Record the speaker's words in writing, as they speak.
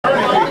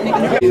See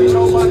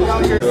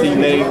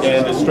Nate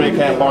and the Stray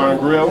Cat Bar and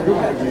Grill,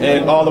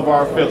 and all of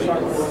our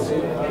affiliates.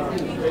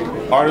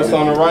 Artist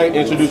on the right,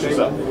 introduce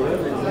yourself.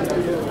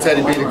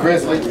 Teddy B the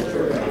Grizzly.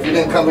 If you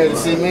didn't come here to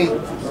see me,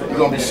 you're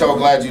gonna be so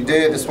glad you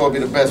did. This will be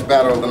the best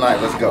battle of the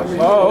night. Let's go.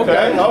 Oh,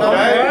 okay,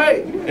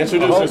 okay.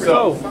 Introduce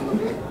yourself.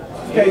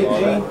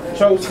 KG,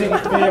 Cho City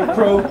Fam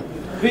Crew,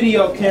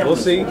 video camera. We'll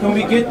see. Can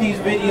we get these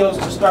videos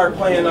to start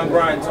playing on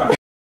Grindtime?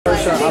 I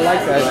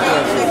like that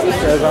shit. It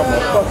says I'm a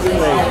fucking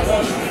lady.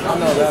 I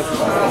know that's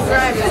fine.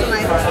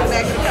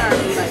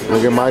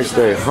 Nigga might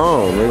stay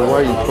home. Nigga,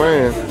 why you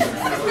playing?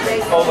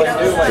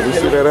 Can we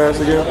see that ass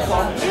again?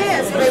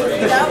 Yes, they would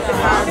get out the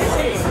house.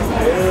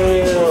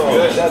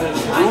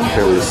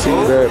 Can we see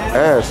that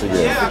ass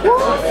again?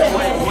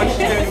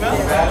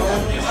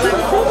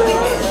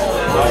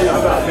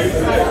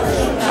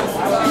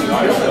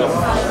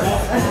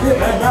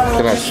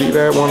 Can I see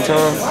that one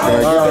time? Can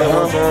I get that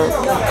one time?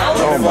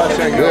 Oh my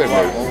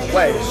goodness.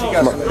 Wait, she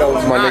got some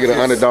dope. My nigga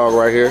the underdog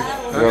right here. You know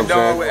what I'm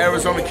saying? With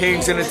Arizona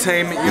Kings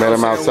Entertainment. You Met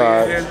him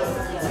outside.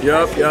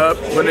 Yup.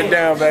 Put it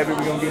down, baby.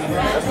 We're gonna get it.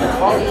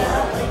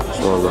 It's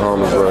one of the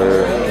homies right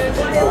here.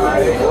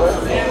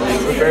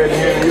 Prepared to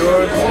hear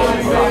yours? I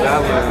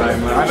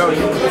know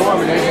you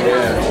performing, ain't you?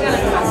 Yeah.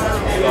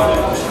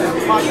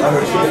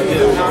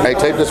 Hey,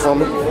 tape this for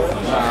me.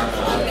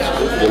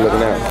 Good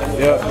looking out.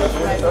 Yep.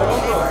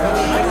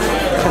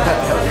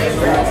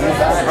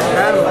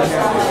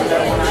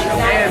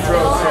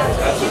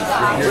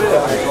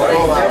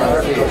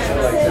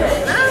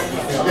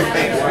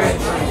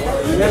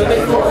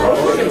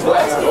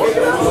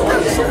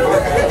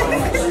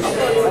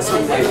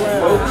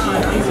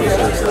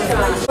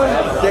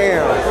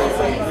 Damn.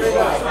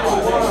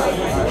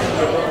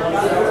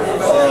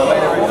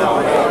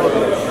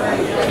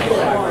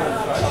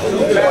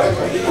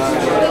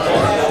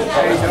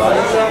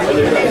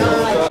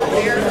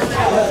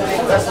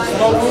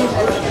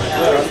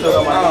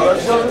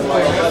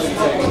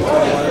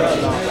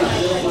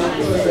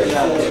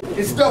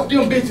 And stuff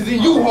them bitches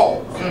in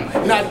U-Haul.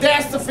 Now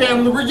that's the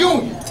family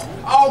reunion.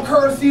 All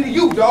courtesy to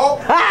you,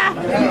 dog.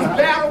 In this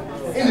battle,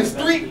 in the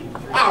street,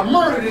 I'll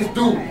murder this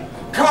dude.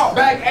 Caught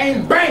back,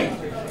 aim, bang.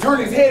 Turn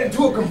his head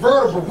into a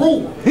convertible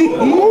rule.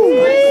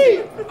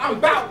 I'm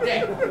about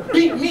that.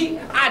 Beat me,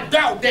 I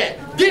doubt that.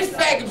 This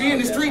faggot be in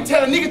the street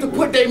telling niggas to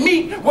put their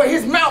meat where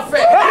his mouth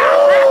at.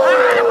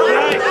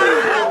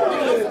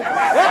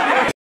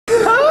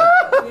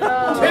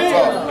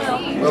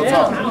 We'll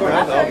talk.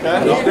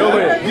 Okay. Still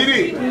in. He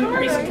did.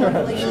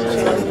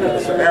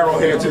 It's an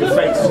arrowhead to the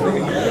face.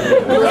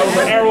 That was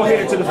an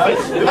arrowhead to the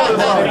face.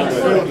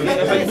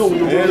 That's how you do it.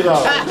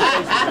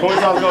 Can we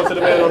talk to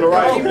the man on the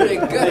right?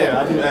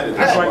 Yeah, I do that.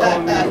 That's like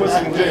on the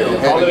pussy in jail.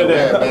 All of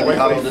that.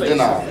 Out of the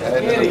dinner.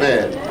 Head to the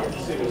bed.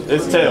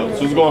 It's Tails.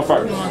 Who's going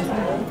first?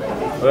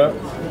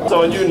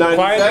 So you 90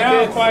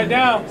 seconds. Quiet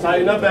down.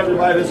 Tighten up,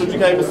 everybody. That's what you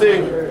came to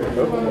see.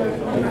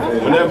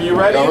 Whenever you're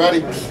ready. Y'all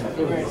ready?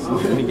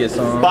 Let me get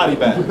some. Body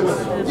bags.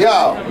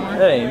 Yo.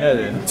 That ain't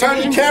nothing.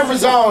 Turn your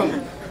cameras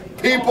on,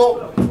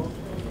 people.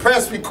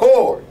 Press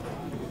record.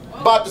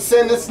 About to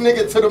send this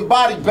nigga to the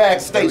body bag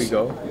station.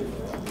 There we go.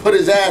 Put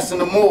his ass in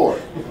the morgue.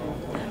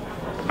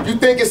 You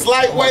think it's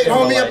lightweight,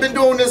 homie? I've been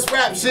doing this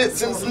rap shit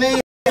since knee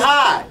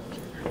high.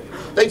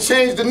 They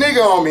changed the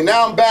nigga on me.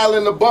 Now I'm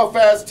battling the buff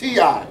ass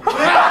T.I.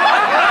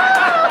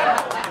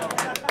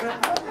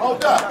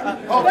 Hold up.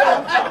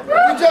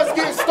 We just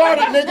getting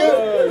started,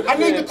 nigga. I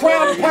need the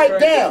crowd to pipe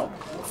down.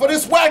 For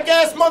this whack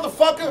ass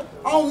motherfucker,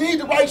 I don't need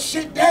to write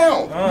shit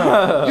down.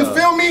 You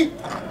feel me?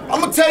 I'm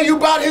gonna tell you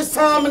about his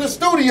time in the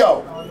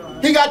studio.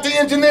 He got the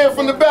engineer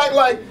from the back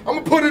like, I'm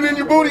gonna put it in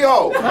your booty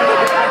hole. Nigga,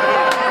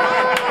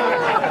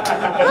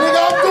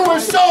 I'm doing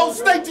shows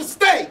state to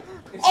state.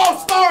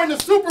 All-star in the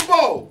Super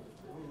Bowl.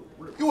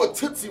 You a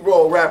Tootsie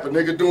Roll rapper,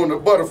 nigga, doing the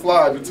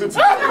butterfly in the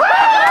Tootsie Roll.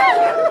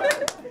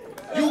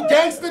 You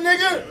gangster,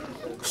 nigga?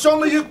 Show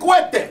me your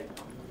cuete.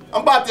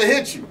 I'm about to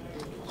hit you.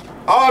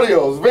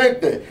 Audios,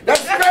 vente.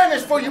 That's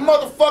Spanish for you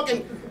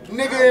motherfucking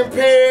nigga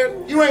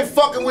impaired. You ain't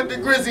fucking with the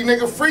Grizzly,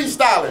 nigga,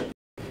 freestyling.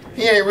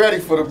 He ain't ready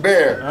for the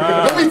bear.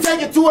 Let me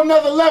take it to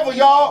another level,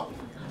 y'all.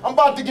 I'm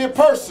about to get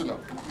personal.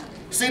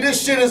 See,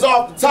 this shit is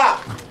off the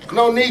top.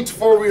 No need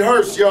for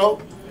rehearse, yo.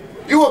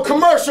 You a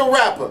commercial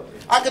rapper.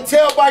 I can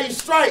tell by your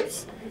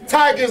stripes.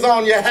 Tigers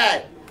on your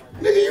hat.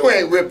 Nigga, you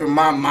ain't ripping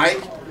my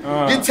mic.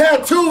 Your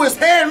tattoo is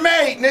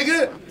handmade,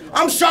 nigga.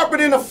 I'm sharper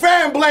than a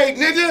fan blade,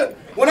 nigga.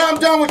 When I'm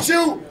done with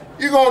you,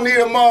 you gonna need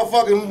a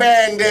motherfucking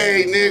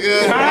Band-Aid,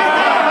 nigga.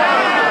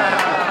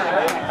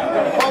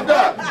 Hold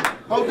up.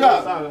 That's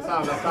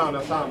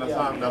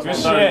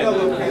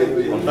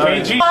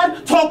KG.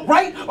 Talk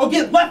right or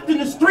get left in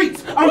the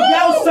streets. I'm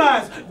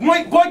downsized.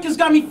 Boykins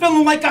got me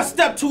feeling like I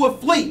stepped to a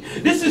fleet.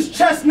 This is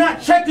chess, not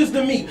checkers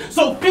to me.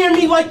 So fear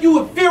me like you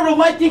would fear a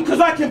liking, cause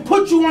I can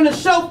put you on the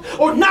shelf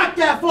or knock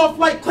that off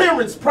like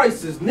clearance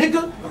prices,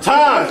 nigga.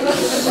 Time.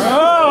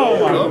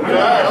 Oh my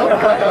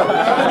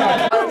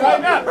God.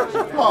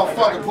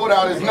 Motherfucker pulled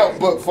out his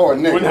notebook for a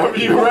nigga. Whenever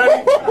you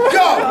ready.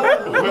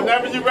 Go!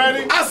 Whenever you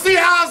ready. I see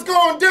how it's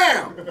going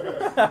down.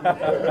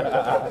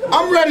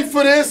 I'm ready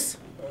for this.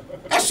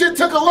 That shit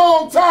took a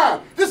long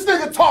time. This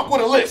nigga talk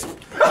with a lisp.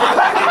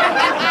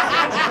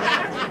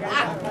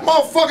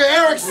 Motherfucker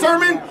Eric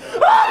Sermon. You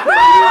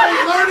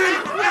ain't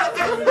learning.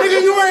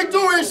 Nigga, you ain't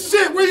doing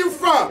shit. Where you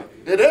from?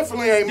 It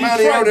definitely ain't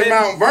Monty out in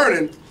Mount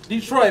Vernon.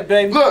 Detroit,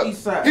 baby. Look,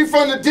 East side. he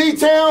from the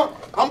D-town.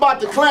 I'm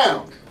about to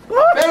clown.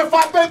 Then if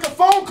I make a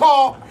phone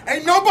call,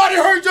 ain't nobody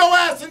heard your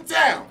ass in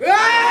town.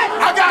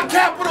 I got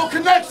capital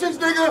connections,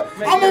 nigga.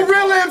 I'm a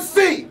real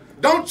MC.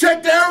 Don't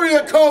check the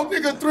area code,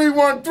 nigga,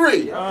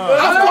 313. I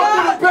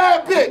fuck with a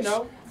bad bitch.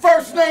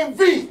 First name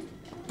V.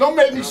 Don't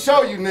make me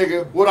show you,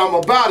 nigga, what I'm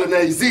about in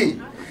AZ.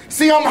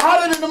 See, I'm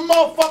hotter than the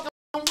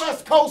motherfucking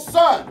West Coast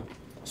sun.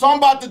 So I'm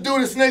about to do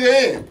this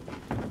nigga in.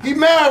 He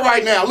mad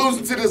right now,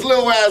 losing to this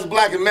little ass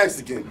black and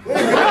Mexican. Hey,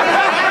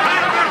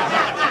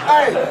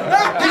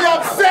 he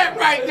upset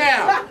right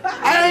now.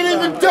 I ain't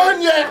even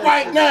done yet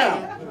right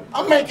now.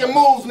 I'm making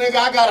moves, nigga.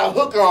 I got a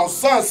hooker on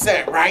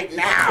Sunset right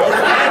now.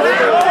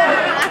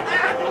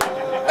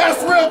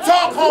 That's real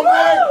talk,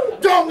 homeboy.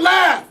 Don't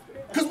laugh.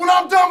 Cause when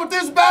I'm done with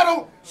this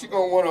battle, she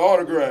gonna want an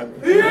autograph.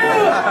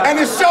 Yeah. And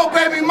it's your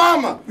baby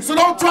mama. So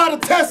don't try to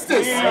test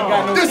this.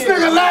 This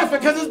nigga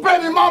laughing cause his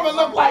baby mama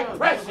look like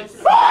Precious.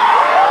 Hey,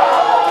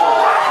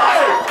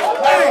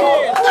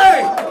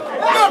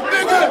 look,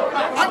 nigga,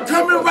 I'm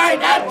coming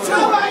right at you.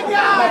 Oh my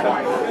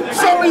God.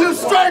 Show me your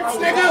stripes,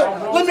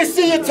 nigga. Let me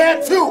see your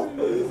tattoo.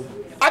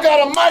 I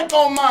got a mic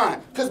on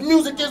mine, cause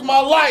music is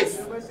my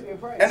life.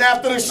 And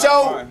after the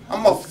show,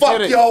 I'ma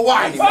fuck your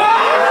wife.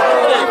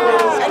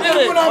 And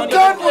then when I'm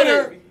done with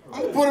her,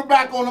 I'm gonna put her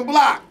back on the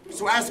block.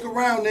 So ask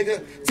around,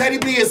 nigga. Teddy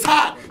B is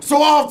hot.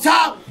 So off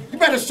top, you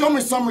better show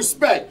me some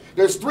respect.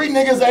 There's 3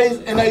 niggas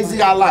in AZ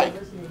I like.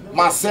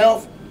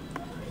 Myself,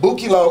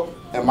 Buki Low,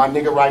 and my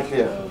nigga right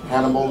there,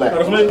 Hannibal Lex.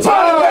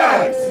 Time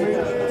bags!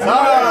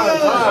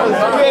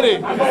 Let's get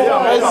it.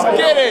 Let's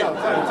get it.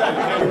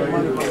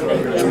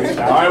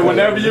 All right,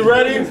 whenever you're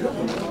ready.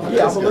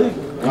 Yeah, I believe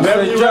it.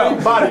 Whenever you're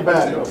ready, body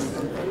bag.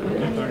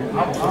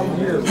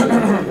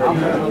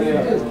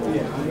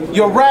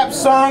 Your rap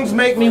songs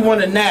make me want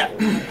to nap.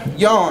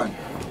 Yawn.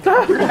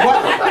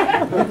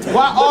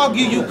 Why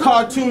argue, you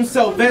cartoon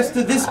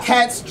Sylvester? This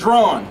cat's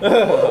drawn.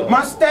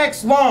 My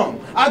stack's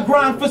long. I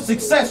grind for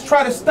success.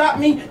 Try to stop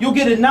me, you'll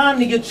get a 9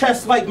 to your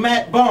chest like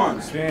Matt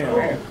Barnes.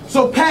 Damn.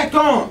 So pack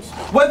arms.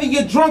 Whether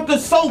you're drunk or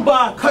sober,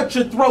 I'll cut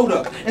your throat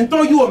up and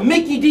throw you a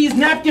Mickey D's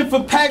napkin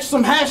for patch,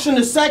 some hash in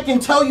a sack,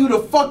 and tell you to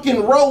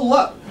fucking roll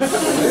up.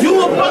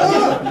 You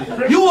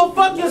a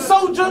fucking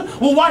soldier?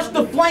 Well, watch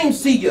the flames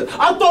see you.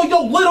 I'll throw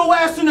your little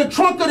ass in the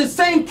trunk of the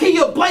same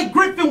Kia Blake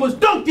Griffin was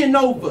dunking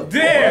over.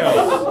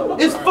 Damn!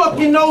 It's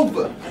fucking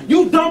over.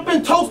 You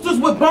dumping toasters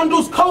with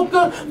bundles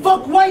coca?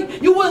 Fuck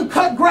white, you wouldn't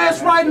cut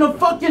grass riding a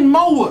fucking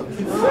mower.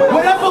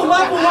 Whatever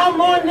level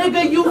I'm on,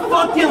 nigga, you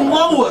fucking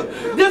lower.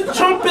 This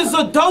chump is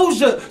a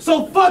doja,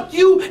 so fuck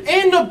you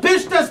and the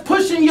bitch that's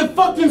pushing your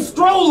fucking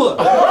stroller.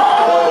 Oh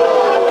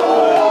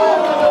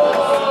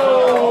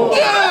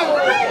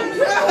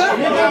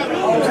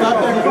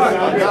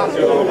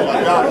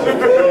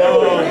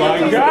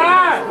my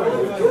God!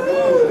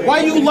 Why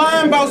you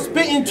lying about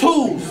spitting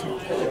tools?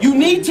 You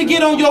need to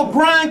get on your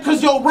grind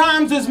cause your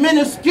rhymes is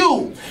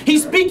minuscule.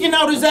 He's speaking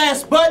out his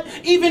ass, but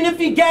even if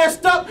he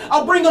gassed up,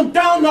 I'll bring him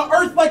down to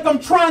earth like I'm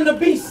trying to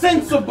be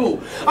sensible.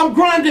 I'm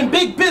grinding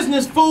big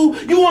business, fool.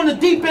 You on the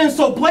deep end,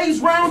 so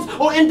blaze rounds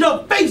or end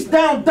up face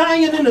down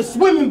dying in a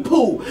swimming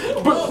pool.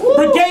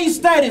 Brigade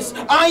status,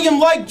 I am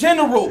like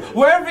general.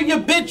 Wherever your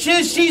bitch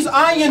is, she's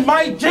eyeing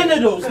my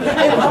genitals.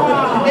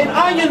 And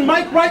iron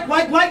Mike right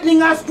like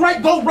lightning, I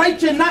strike. Go right,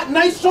 you're not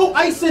nice, show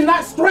ice and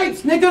not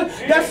stripes, nigga.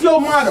 That's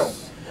your motto.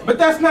 But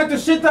that's not the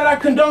shit that I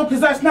condone, cause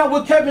that's not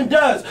what Kevin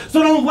does.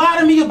 So don't lie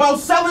to me about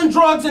selling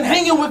drugs and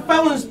hanging with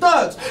felons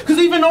thugs. Cause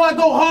even though I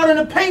go hard in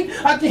the paint,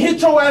 I can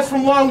hit your ass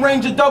from long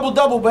range or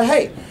double-double. But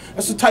hey,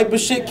 that's the type of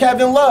shit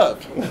Kevin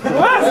loved.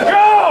 Let's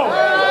go!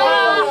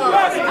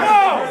 Let's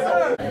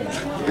go!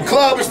 The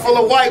club is full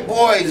of white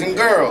boys and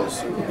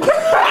girls.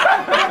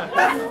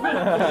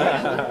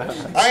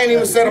 I ain't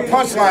even said a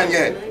punchline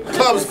yet. The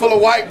club is full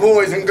of white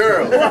boys and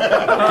girls. The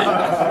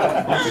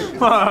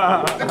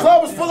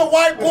club is full of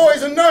white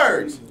boys and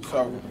nerds.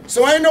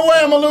 So ain't no way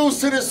I'm gonna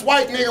lose to this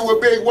white nigga with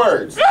big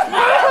words.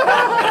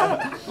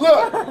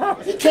 Look,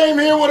 he came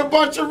here with a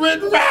bunch of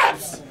written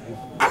raps.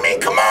 I mean,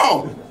 come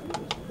on.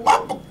 My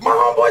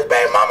homeboy's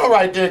baby mama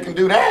right there can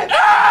do that.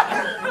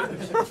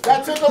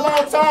 That took a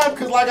long time,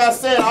 cause like I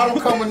said, I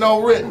don't come with no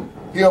written.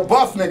 He a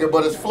buff nigga,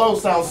 but his flow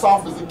sounds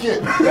soft as a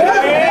kitten. Look,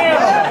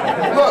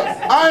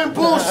 I ain't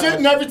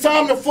bullshitting every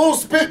time the fool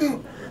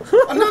spitting.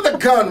 Another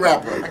gun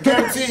rapper. I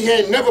guarantee he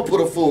ain't never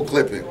put a full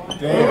clip in. You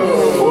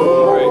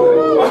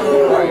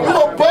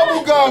a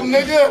bubblegum,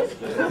 nigga.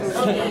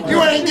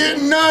 You ain't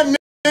getting none,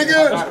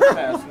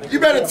 nigga. You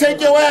better take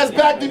your ass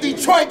back to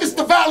Detroit. This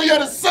the Valley of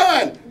the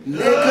Sun,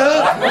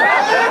 nigga.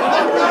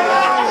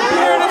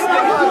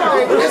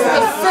 It's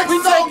the 602. We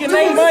taking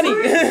their money.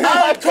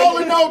 I ain't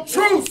calling no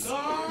truce.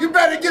 You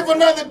better give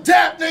another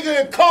dap,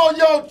 nigga, and call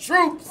your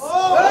troops.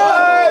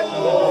 Cause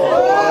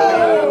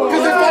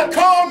if I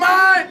call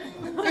mine,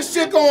 this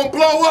shit gonna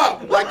blow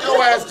up like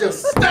your ass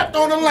just stepped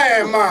on a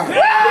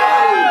landmine.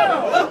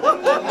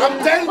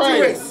 I'm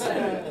dangerous,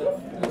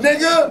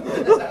 nigga.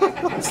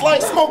 It's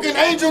like smoking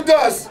angel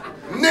dust,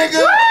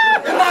 nigga.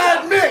 And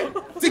I admit,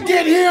 to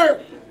get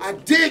here, I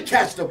did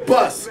catch the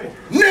bus,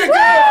 nigga.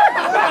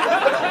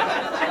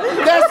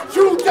 That's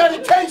true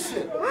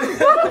dedication.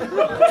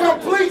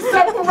 Complete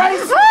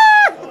separation.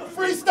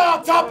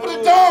 Freestyle top of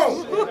the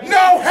dome.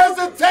 No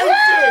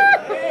hesitation.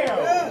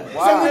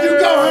 So when you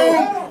go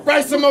home,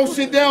 write some more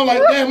shit down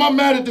like, damn, I'm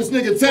mad at this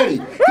nigga Teddy.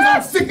 Cause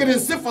I'm sicker than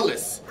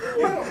syphilis.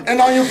 And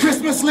on your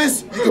Christmas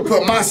list, you can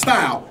put my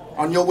style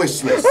on your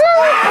wish list.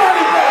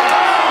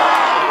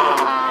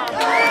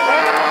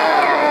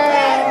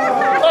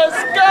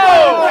 Let's go!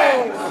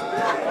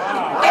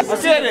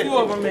 Let's get it.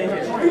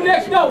 You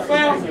next door,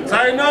 fam.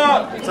 Tighten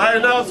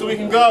up so we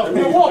can go.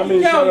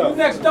 Milwaukee County, you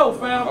next door,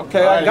 fam.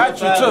 Okay, I got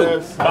you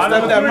too.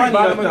 Bottom of that money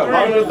up though.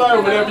 Bottom of the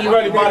third, whenever you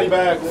ready, body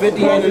bag.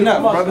 50 ain't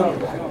enough, brother.